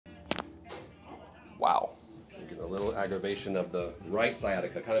Wow. You get a little aggravation of the right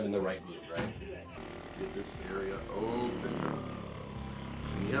sciatica, kind of in the right glute, right? Get this area open.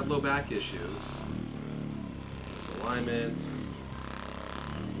 When you have low back issues, misalignments,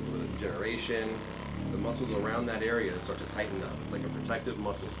 a little bit of degeneration, the muscles around that area start to tighten up. It's like a protective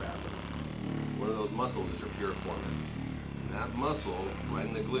muscle spasm. One of those muscles is your piriformis. And that muscle, right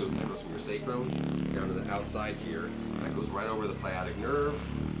in the glute, that goes from your sacrum down to the outside here, that goes right over the sciatic nerve,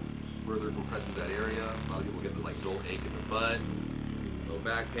 further compresses that area. A lot of people get the like dull ache in the butt, low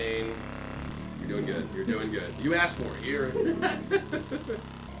back pain. You're doing good. You're doing good. You asked for it. You're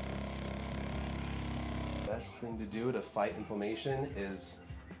Best thing to do to fight inflammation is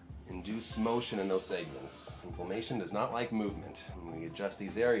induce motion in those segments. Inflammation does not like movement. When we adjust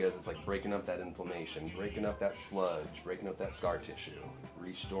these areas, it's like breaking up that inflammation, breaking up that sludge, breaking up that scar tissue,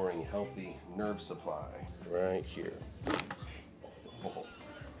 restoring healthy nerve supply right here. Oh,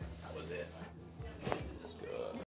 that was it.